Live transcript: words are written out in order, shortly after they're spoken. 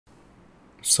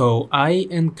So I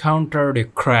encountered a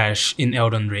crash in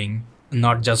Elden Ring,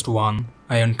 not just one,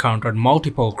 I encountered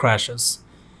multiple crashes.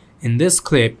 In this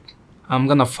clip, I'm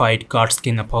gonna fight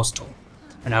Godskin Apostle.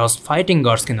 And I was fighting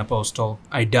Godskin Apostle,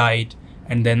 I died,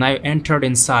 and then I entered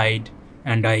inside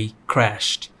and I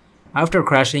crashed. After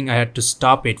crashing, I had to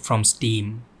stop it from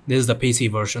Steam. This is the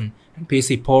PC version, and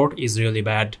PC port is really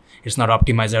bad, it's not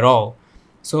optimized at all.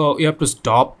 So you have to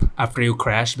stop after you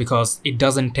crash because it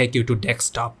doesn't take you to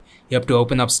desktop. You have to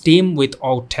open up Steam with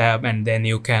Alt tab and then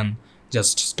you can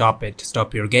just stop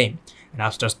your game. And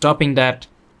after stopping that,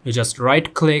 you just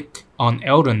right click on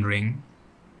Elden Ring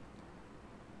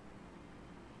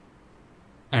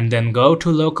and then go to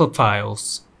local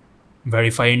files,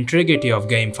 verify integrity of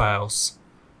game files,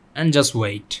 and just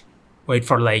wait. Wait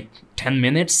for like 10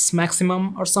 minutes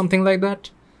maximum or something like that.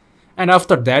 And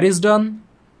after that is done,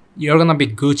 you're gonna be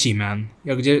Gucci, man.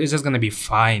 It's just gonna be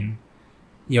fine.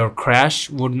 Your crash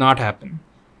would not happen.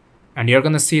 And you're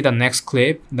gonna see the next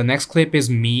clip. The next clip is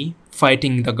me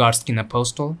fighting the Godskin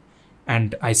Apostle.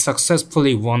 And I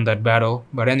successfully won that battle.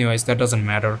 But anyways, that doesn't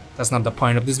matter. That's not the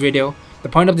point of this video. The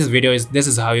point of this video is this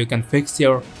is how you can fix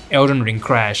your Elden Ring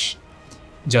crash.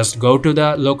 Just go to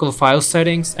the local file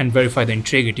settings and verify the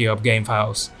integrity of game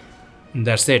files. And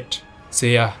that's it.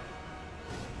 See ya.